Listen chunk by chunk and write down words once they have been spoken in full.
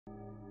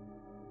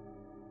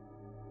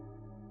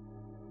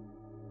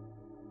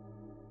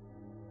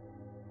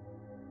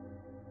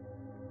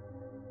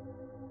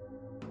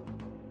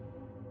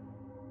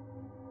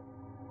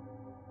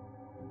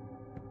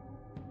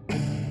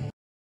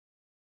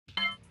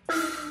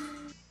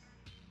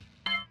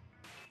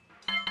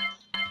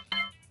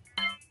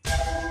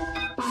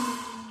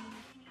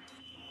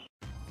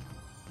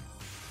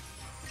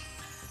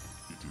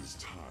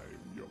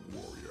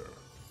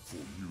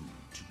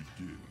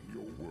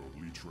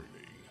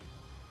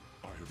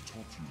have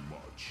taught you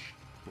much,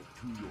 but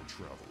through your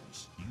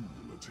travels, you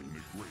will attain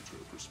a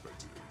greater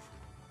perspective.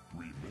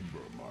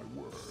 Remember my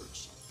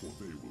words, for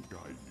they will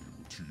guide you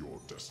to your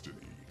destiny.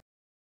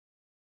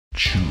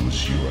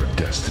 Choose your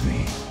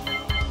destiny.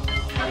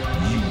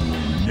 You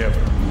will never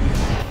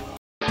win.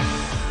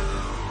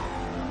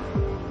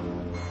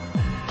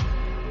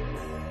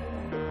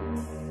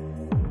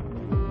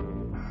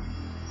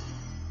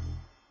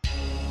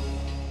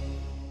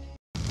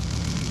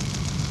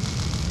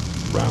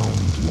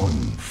 Round 1,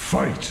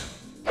 fight!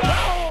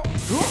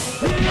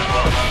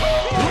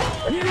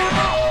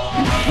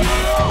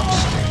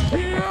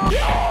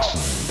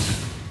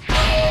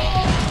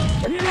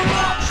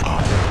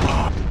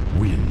 Fire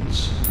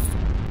wins.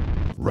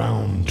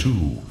 Round 2,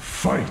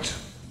 fight!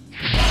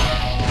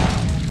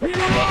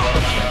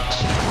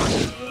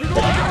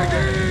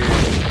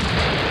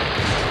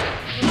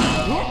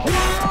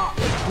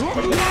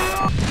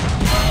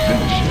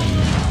 Finish him.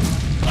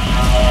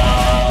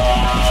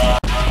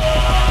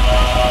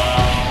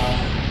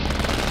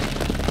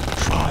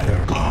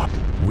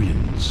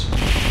 Wins.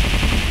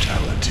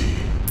 Brutality.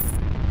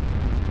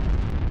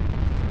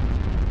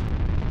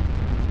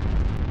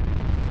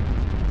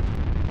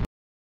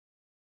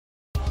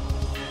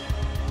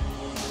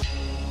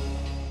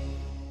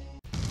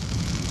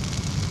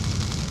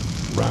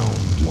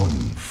 Round 1,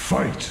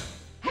 fight!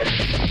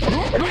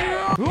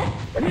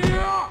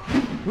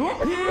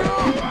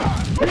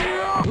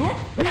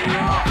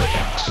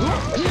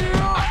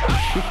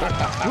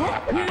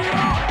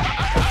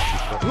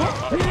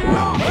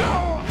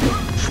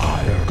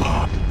 Fire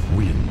God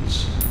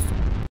wins.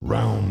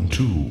 Round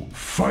 2,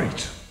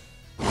 fight!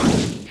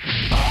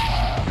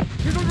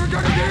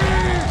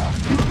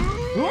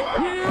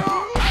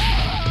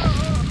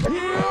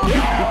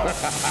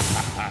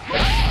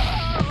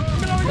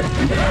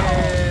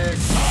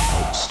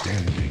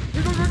 Outstanding.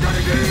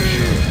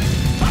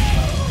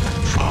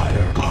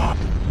 Fire God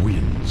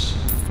wins.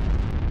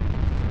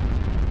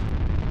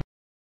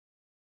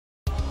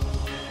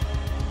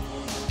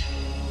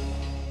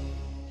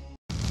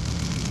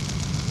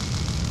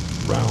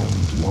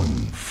 Round 1,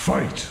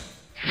 fight!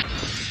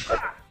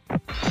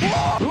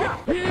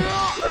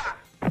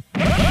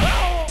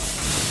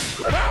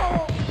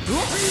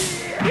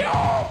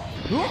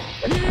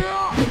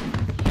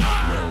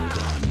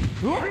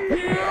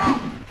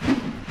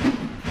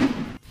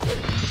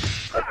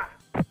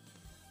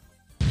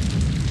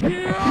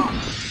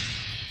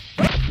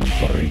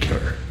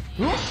 Breaker.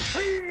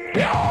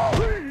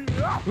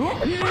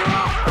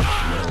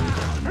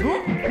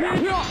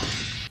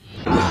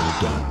 Well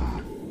done.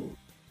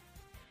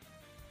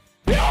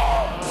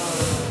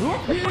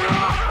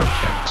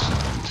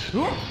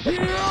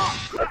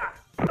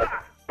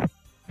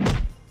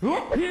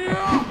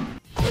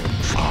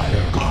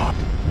 Fire God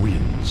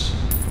wins.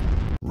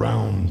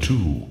 Round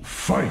 2,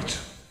 fight!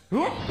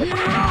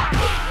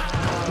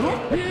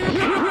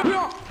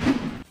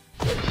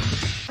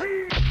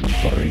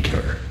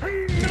 Breaker.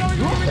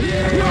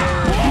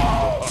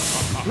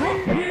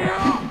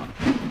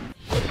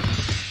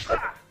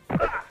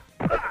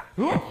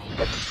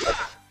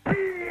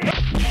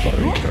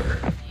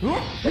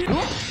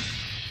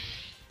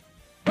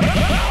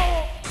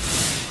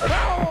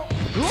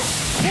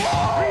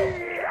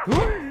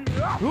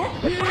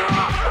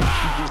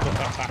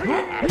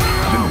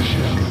 Finish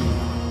him.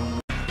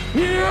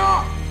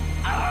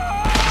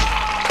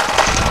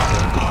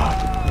 Fire God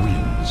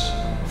wins.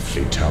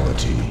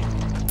 Fatality.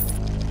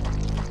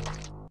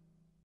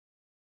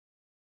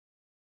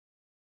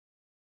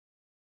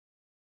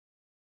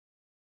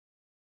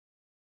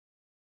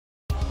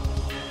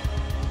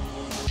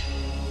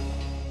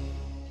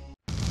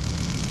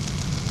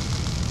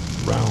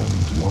 Round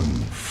 1,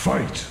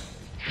 fight!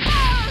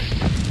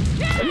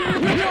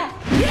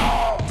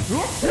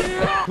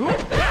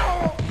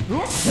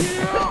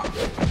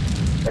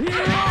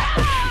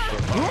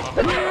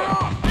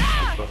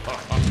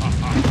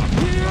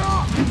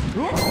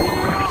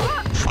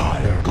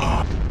 Fire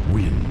God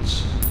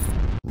wins.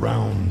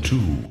 Round 2,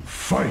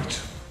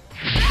 fight!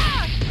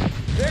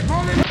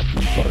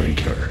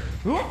 Breaker.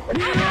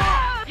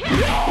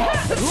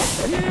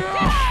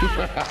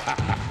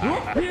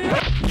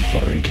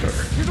 Breaker.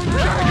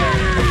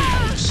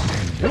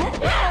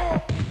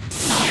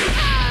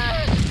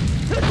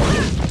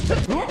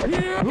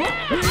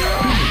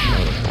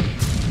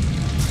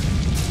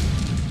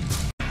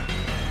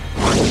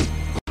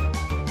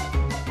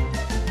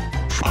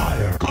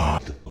 Fire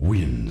God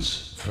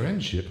wins.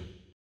 Friendship.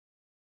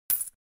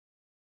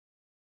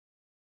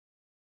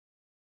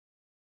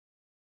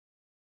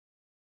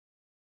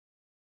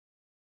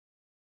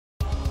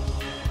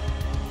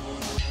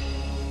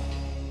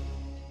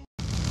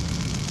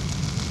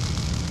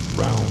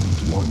 Round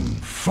 1,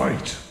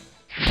 fight!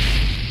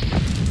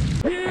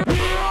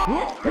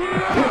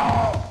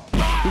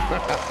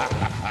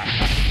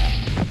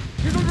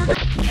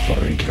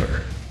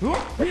 Breaker.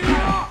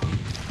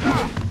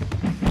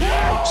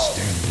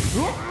 Outstanding.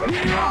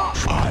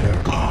 Fire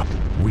God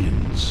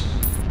wins.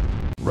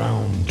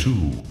 Round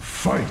 2,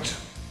 fight!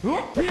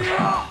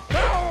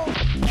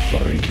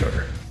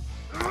 Breaker.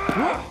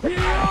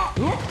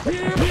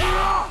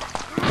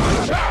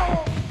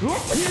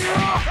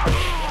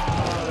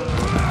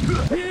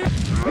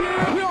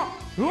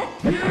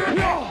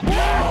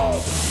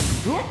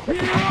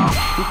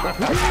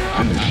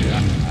 Finish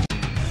him.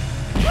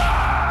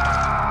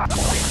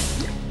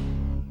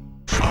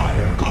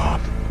 Fire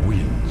God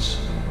wins.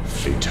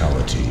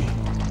 Fatality.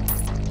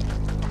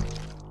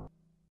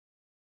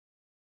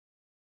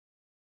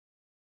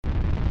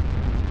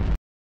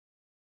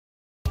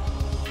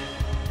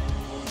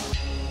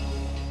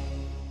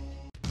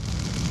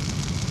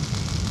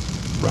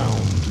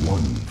 Round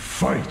 1,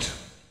 fight!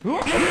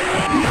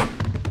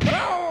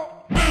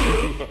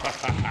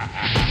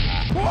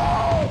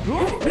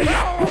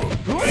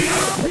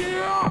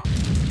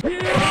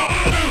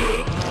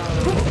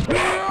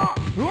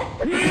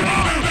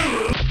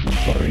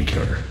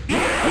 Breaker.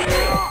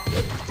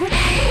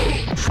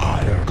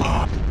 Fire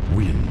God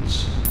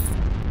wins.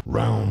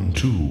 Round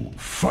 2,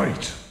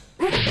 fight!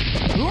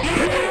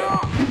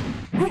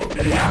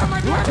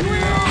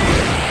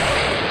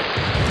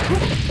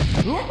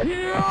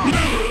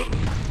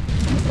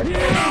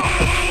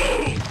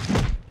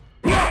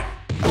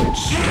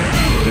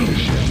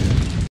 Finish him.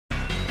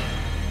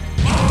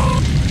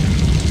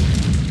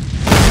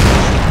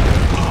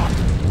 God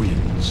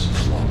wins.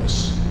 Flawless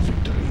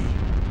victory.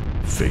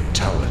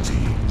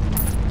 Fatality.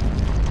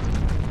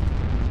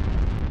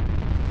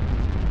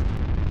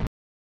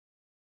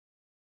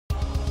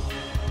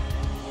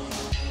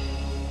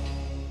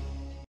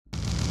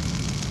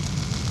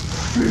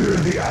 Fear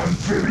the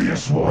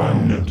amphibious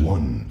one. Round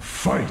 1,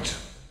 fight!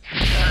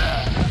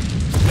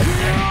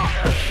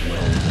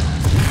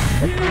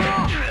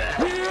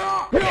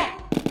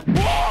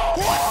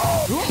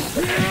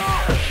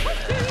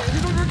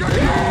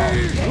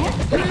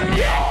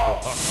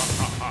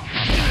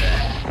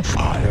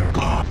 Fire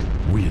God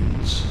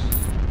wins.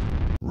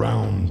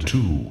 Round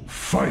 2,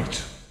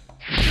 fight!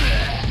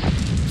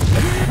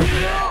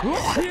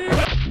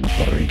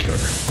 Breaker.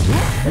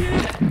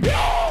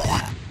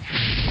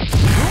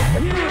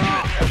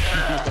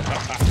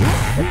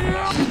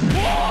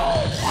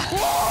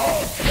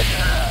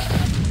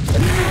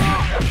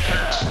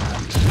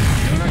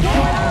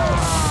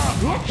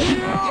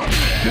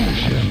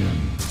 Finish him.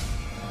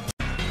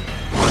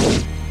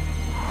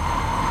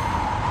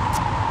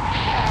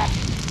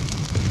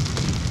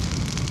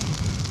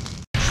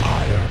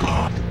 Fire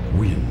God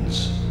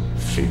wins.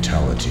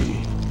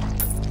 Fatality.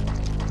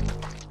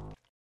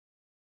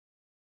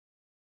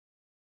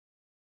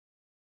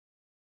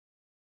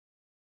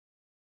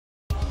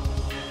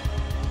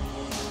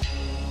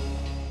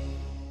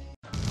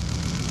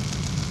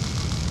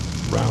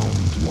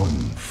 Round 1,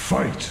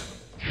 fight!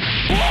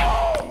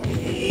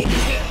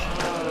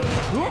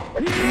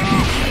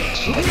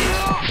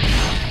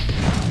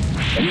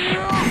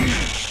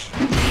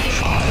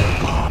 Fire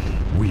God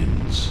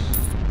wins.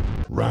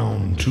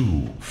 Round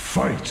 2,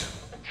 fight!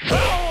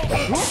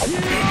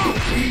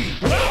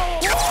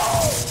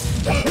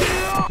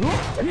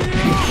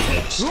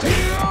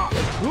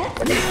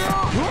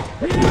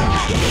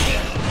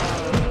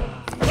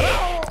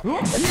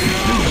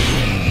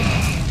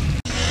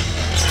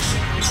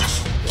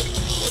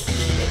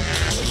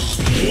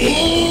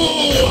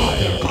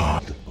 Fire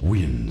God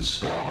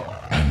wins.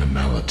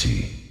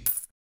 Animality.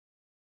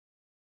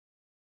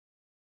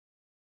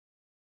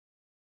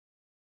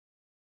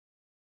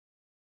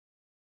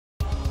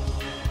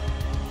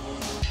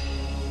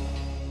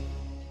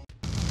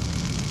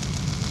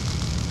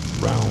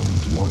 Round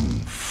 1,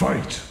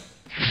 fight!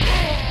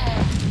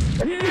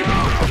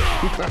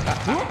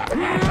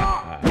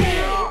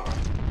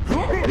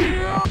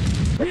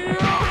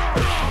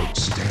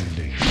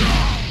 Outstanding.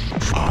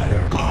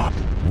 Fire God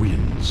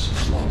wins.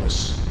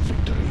 Flawless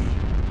victory.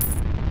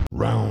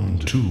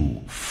 Round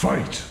 2,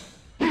 fight!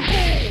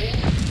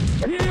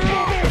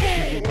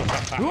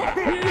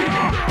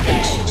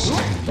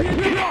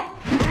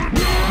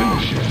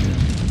 Finish him.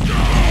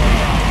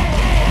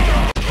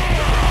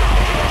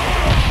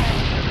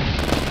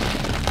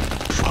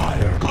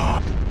 Fire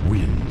God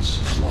wins.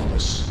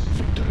 Flawless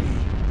victory.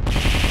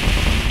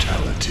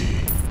 Fatality.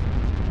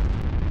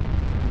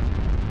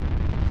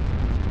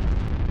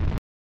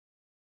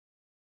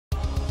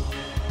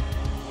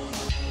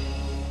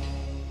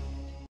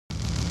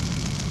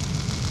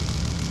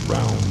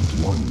 Round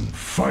 1,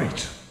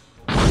 fight!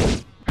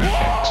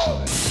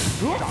 Excellent.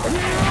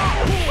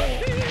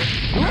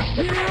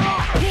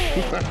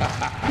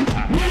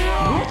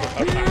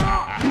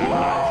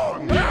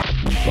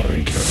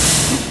 Breaker.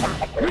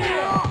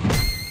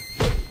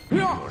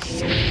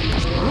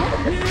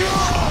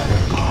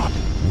 Fire God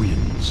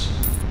wins.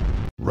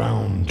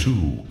 Round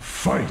 2,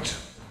 fight!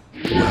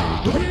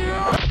 Well done.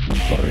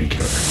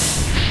 Breaker.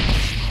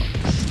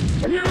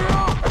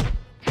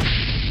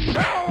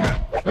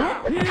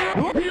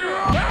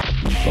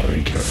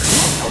 Breaker.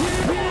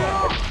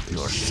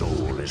 Your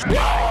soul is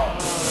mine.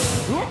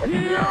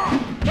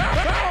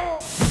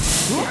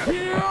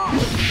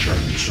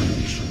 Shansu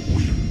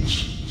wins.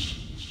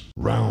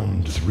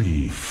 Round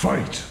 3,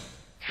 fight!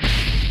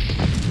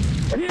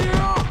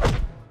 Yeah!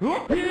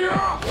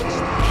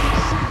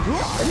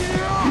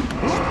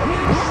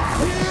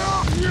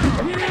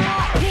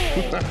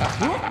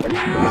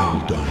 Well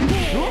done.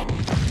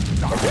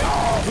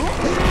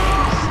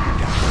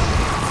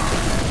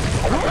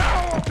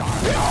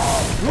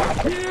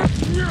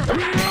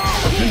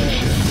 Finish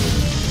him.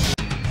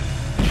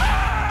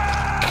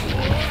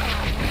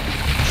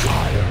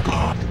 Fire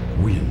God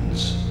wins.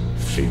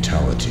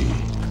 Fatality.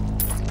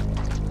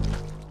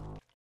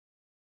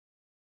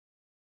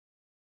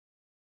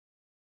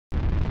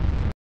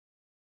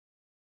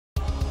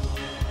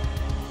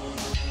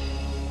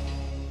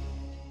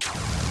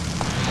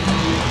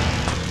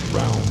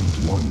 Round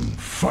 1,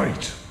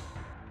 fight!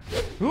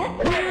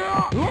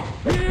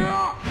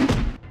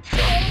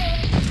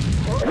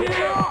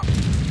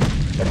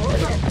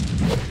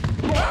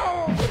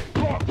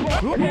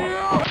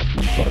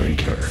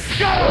 Breaker.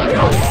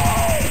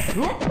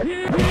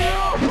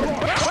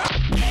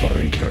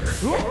 Breaker.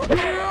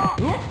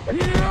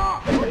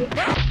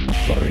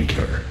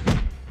 Breaker.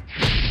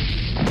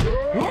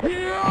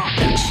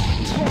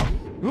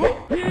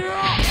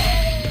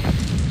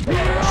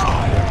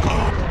 Fire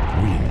God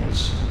wins.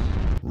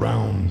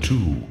 Round 2,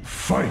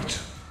 fight!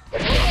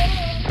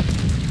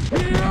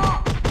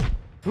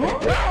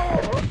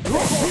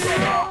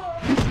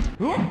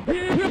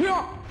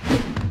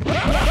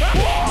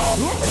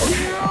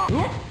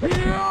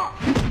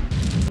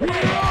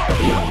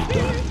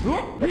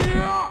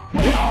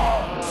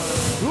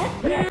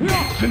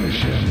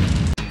 Finish him.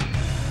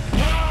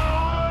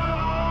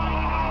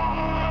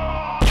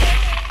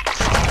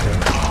 Fire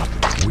God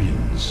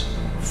wins.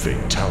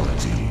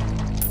 Fatality.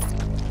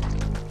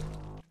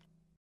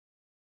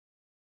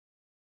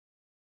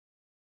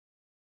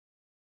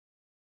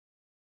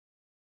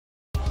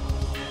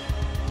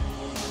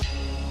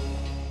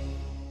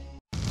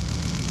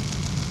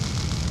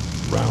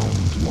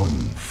 Round 1,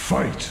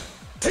 fight!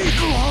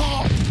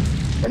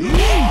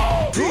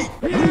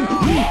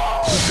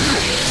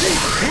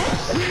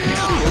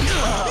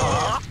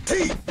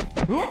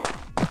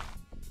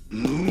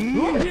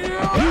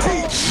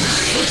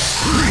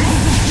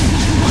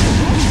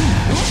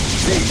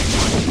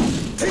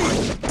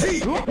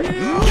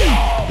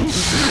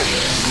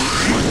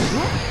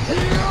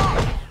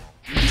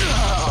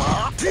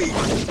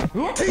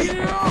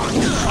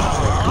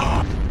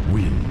 God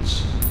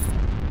wins.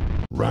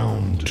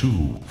 Round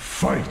 2,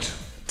 fight!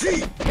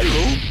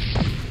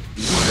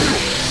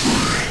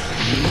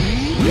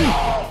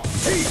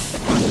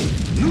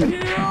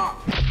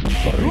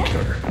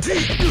 Breaker.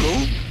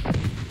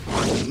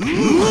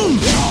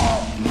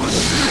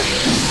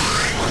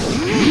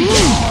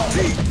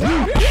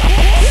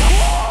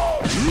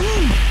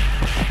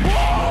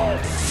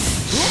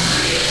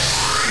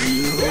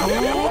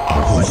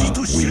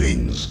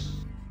 Wins.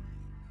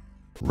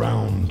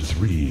 Round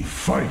 3,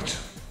 fight!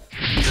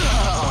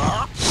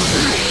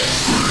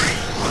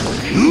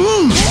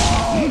 Wins.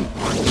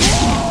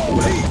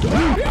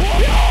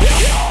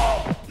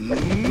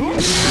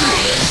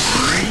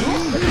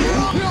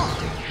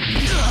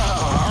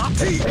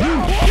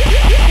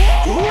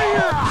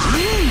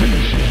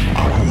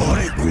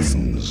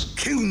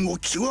 剣を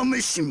極め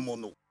し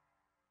者。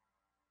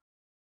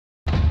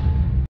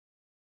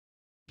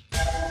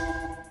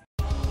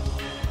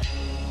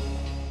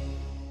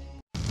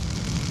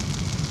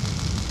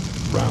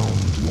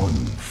Round 1,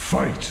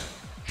 fight!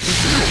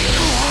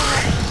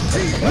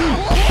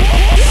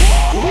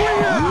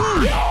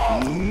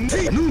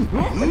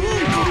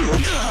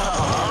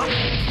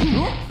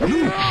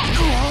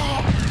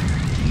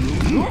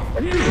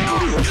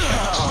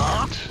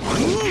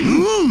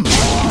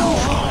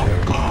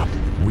 Fire God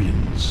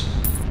wins.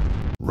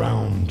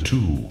 Round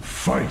 2,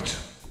 fight!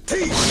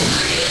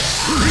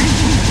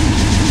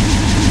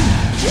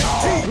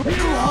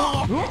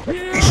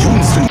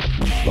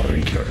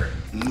 Breaker.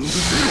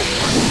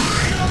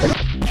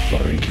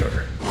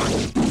 Breaker.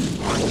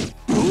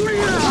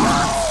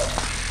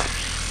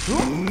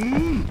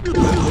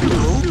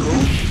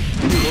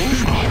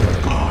 Fire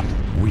God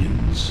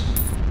wins.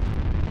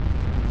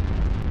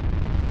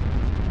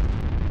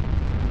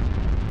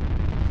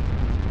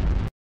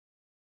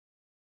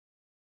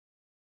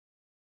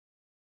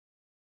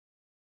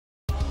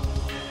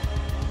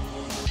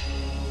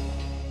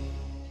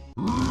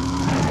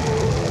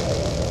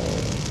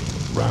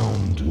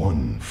 Round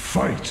 1,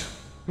 fight!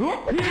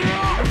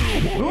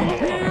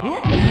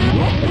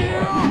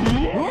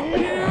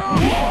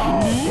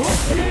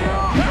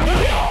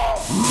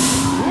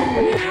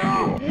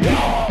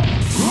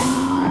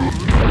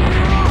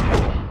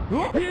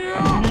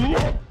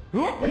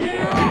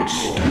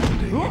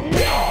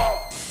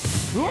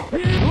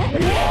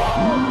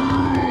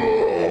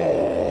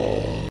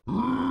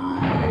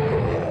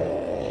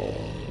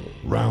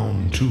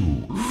 Round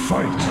 2,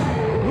 fight!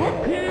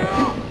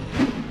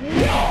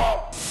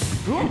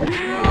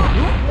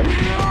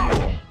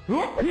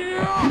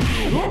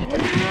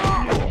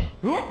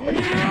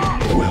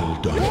 Well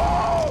done.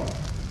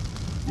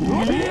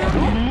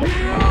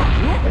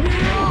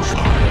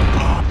 Fire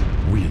God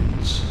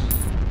wins.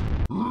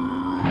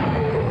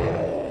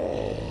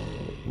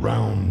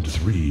 Round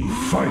 3,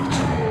 fight!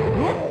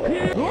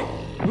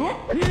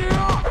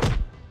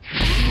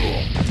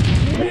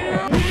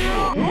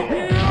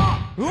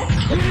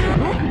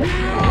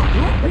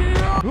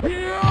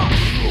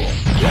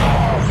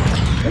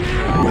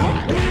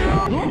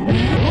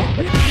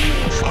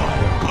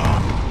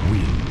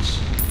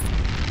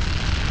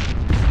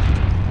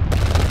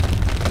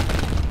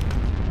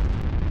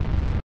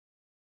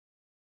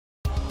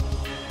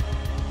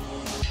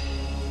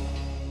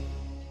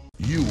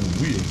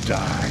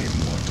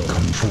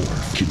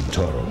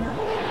 Shintaro.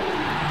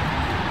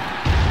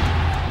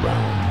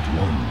 Round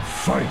 1,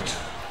 fight!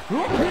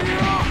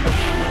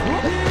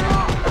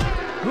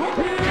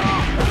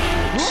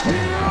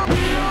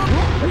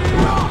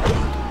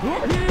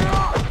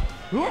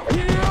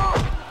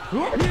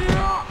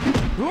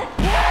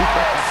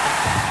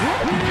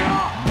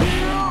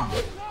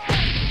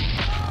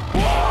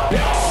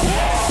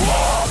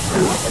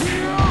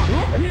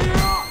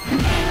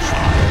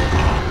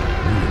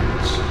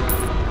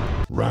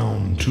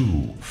 Round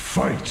 2,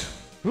 fight!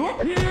 Well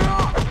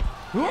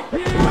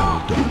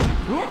done.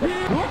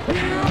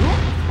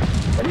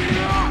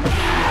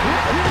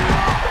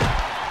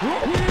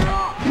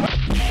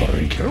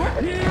 Breaker.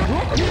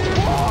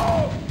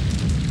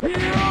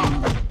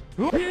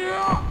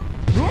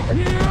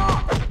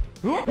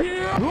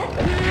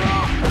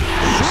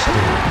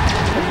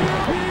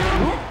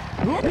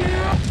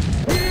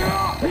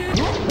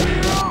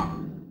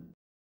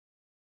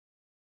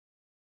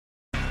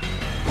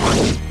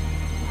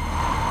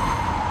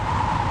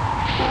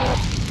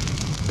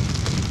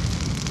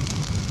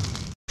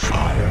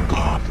 Fire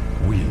God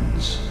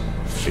wins.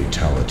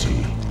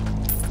 Fatality.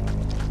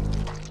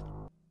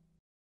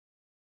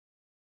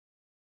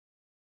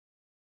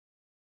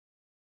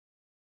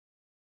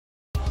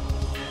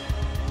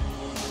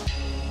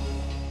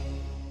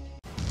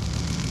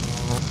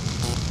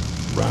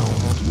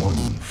 Round 1,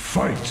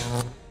 fight!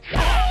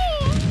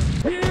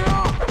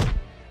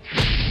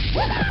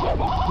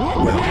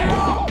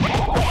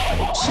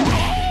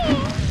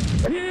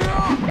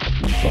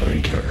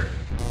 Breaker.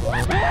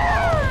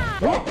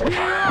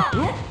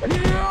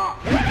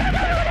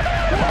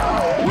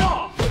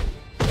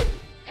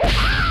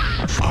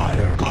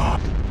 Fire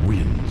God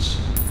wins.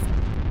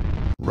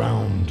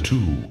 Round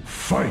 2,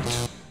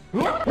 fight!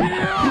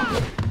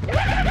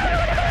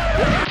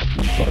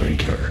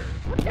 Breaker.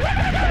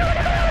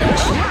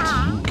 Excellent.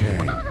 Liu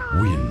Kang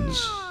wins.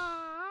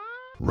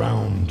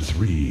 Round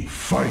 3,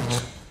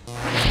 fight!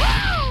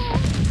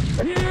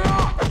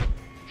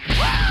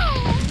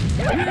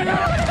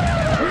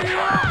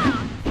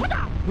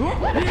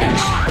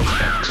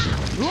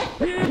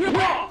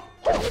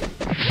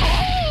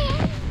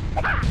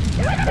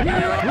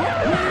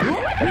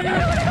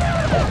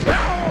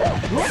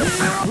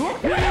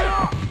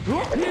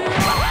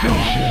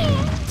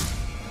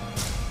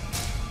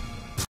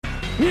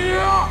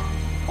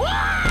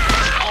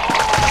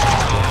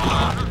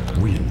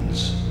 Wins.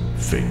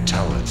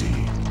 Fatality.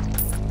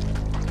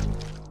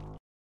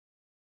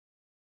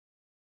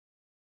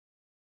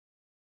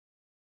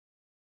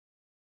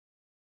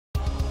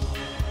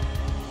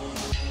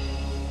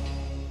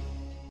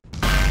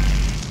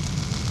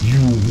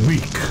 You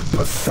weak,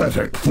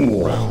 pathetic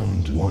fool.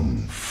 Round 1,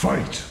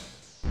 fight!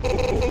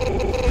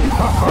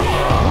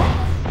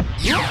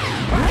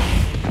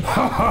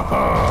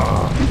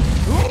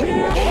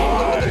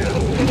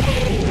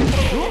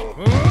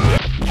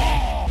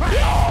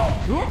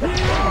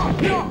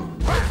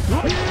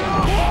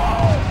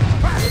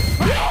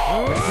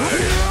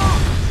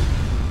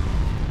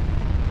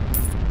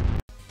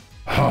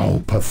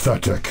 How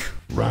pathetic.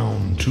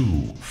 Round 2,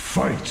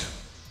 fight!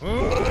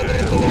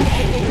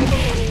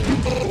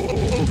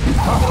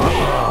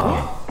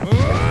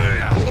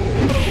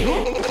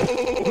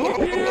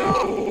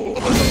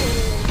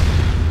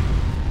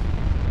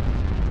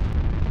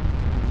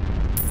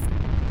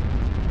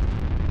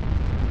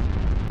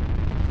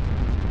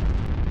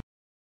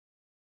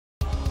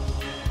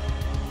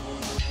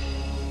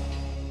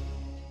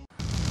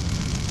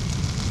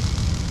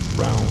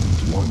 Round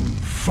 1,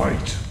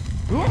 fight!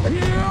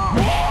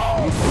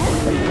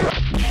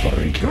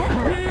 Breaker.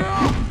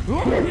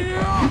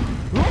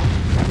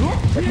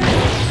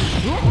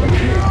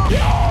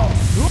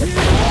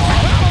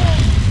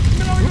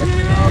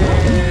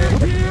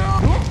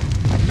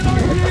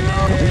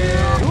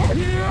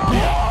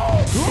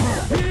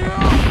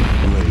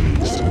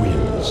 Blaze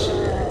wins.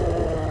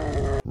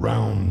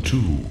 Round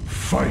 2,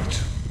 fight!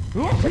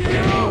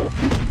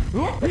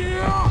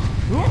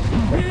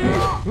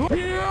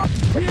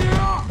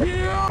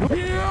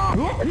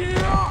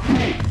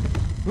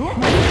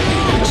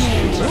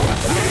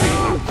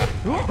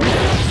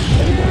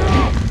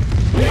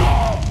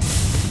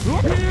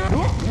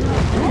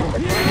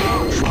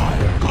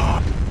 Fire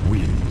God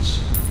wins.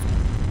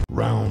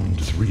 Round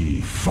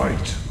 3,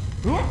 fight!